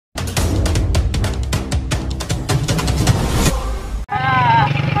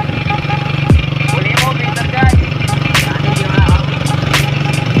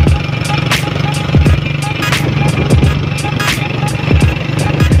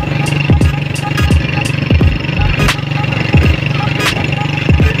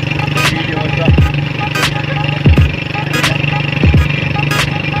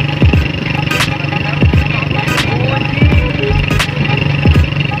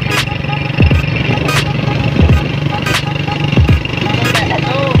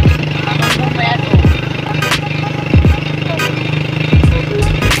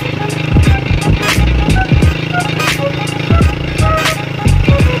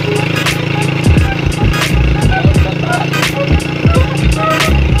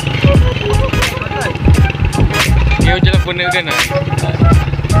puno ka na.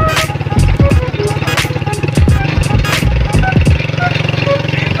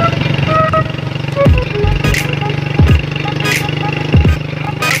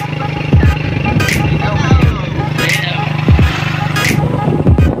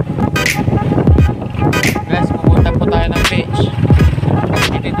 Guys, pupunta po tayo ng beach.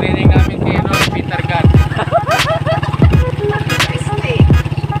 Iti-training namin kayo no, Peter GAN.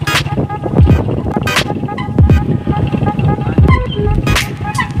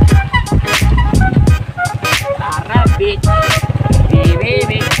 Beach.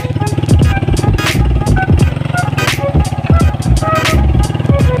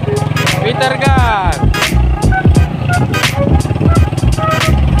 Peter GAN.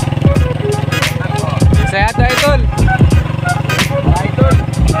 Saya to idol. Idol.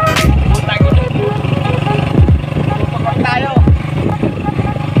 Puta ko dito. Pupakot tayo.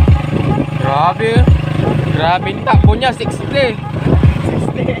 Grabe. Grabe yung takbo niya 60. 60.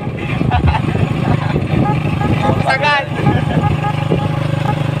 Sagan.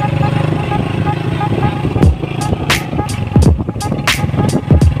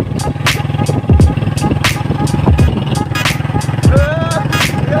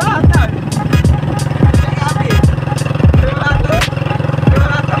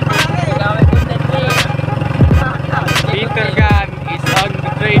 Peter GAN is on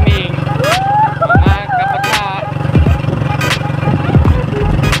the training. Mga kabata.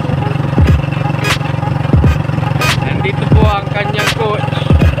 Nandito po ang kanyang coach.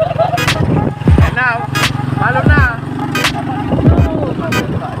 And now, malo na.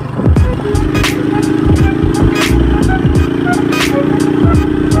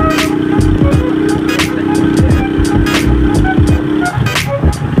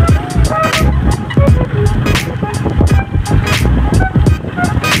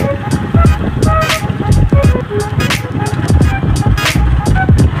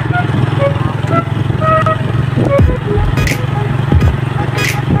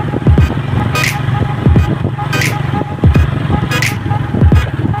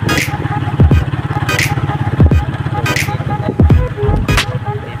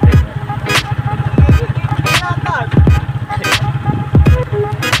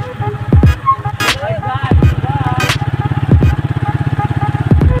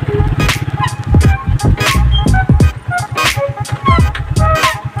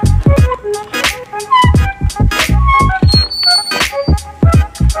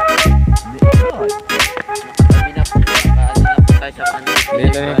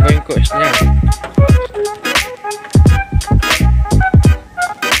 Dito na po yung coach niya.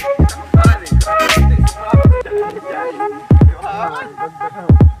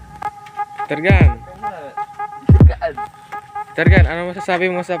 Peter GAN. Peter GAN, ano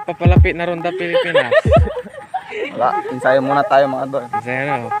masasabi mo sa papalapit na Ronda Pilipinas? Wala, ensayo muna tayo mga doon. Ensayo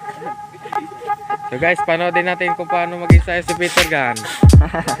na. So guys, panoodin natin kung paano mag-ensayo si Peter GAN.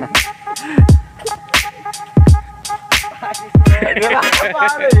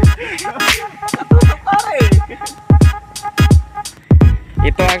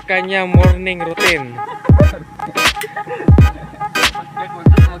 Ito ang kanyang morning routine.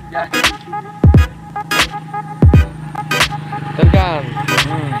 Peter GAN,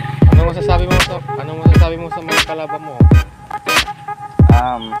 ano masasabi mo sa mga kalaban mo?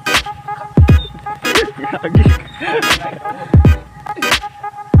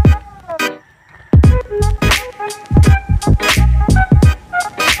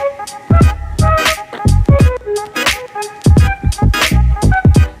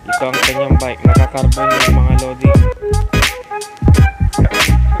 Ito ang kanyang bike, nakakarbon yung mga loading.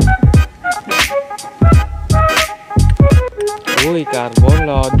 Uy, carbon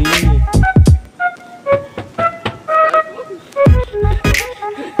loading.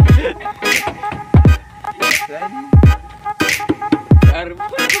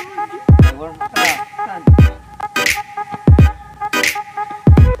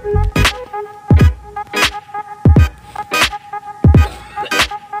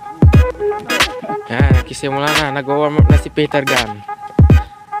 Yan, nagsisimula na, nag-warm up na si Peter GAN.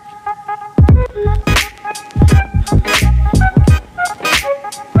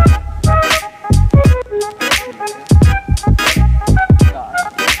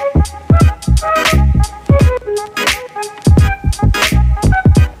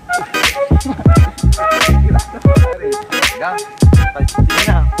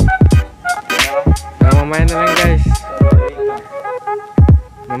 Mamaya na lang guys.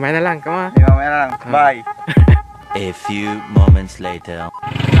 Mamaya na lang, kama. Mamaya na lang. Bye. A few moments later.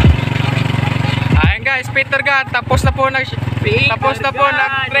 Ayan guys, Peter GAN, tapos na po nag-training.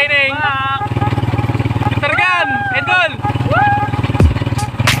 Peter GAN. Gan! Idol!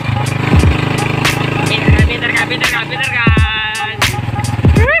 Pinter kan!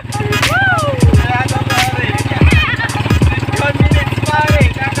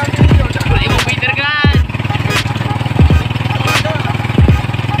 Boleh mau pinter kan?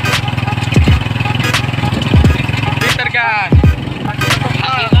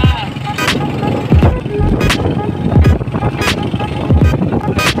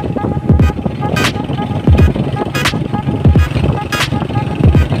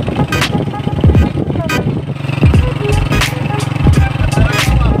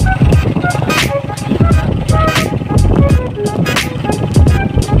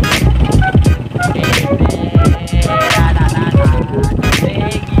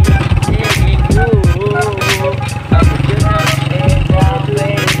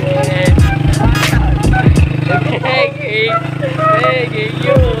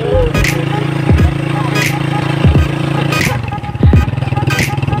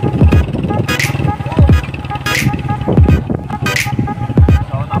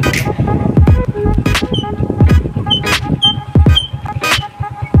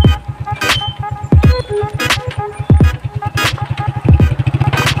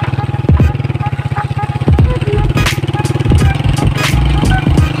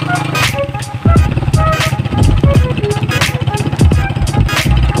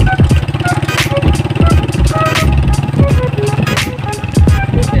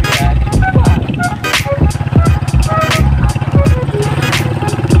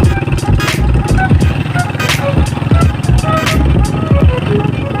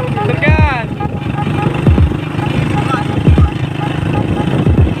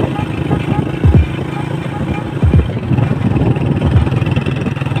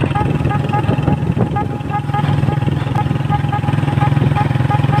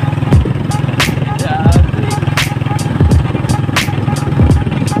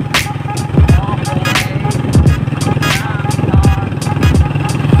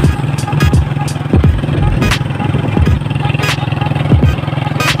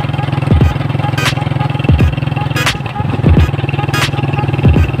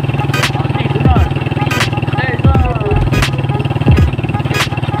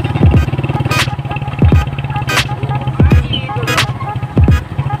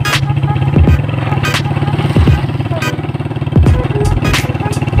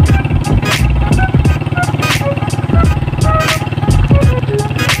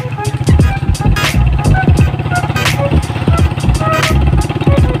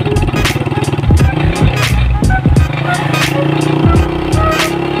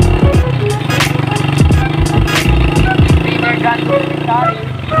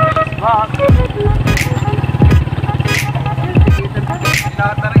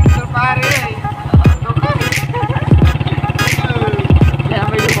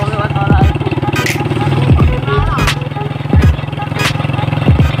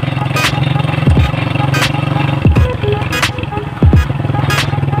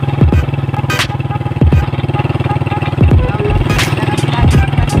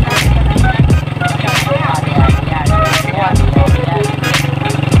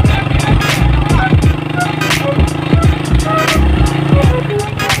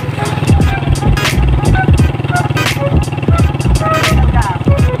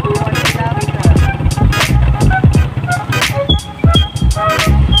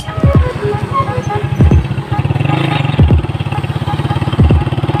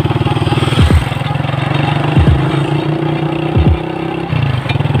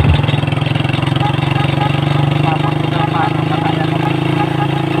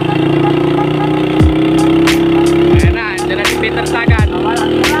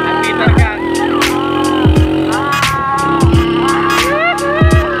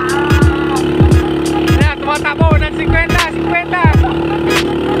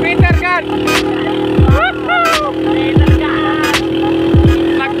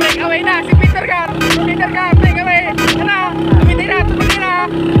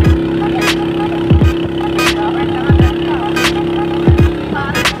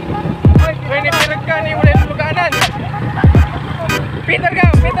 Pinter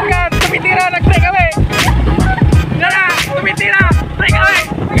kan? Peter kan, tumitira, nag-breakaway. Tara, tumitira, breakaway.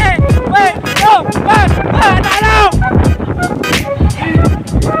 Okay, wait, go, pass.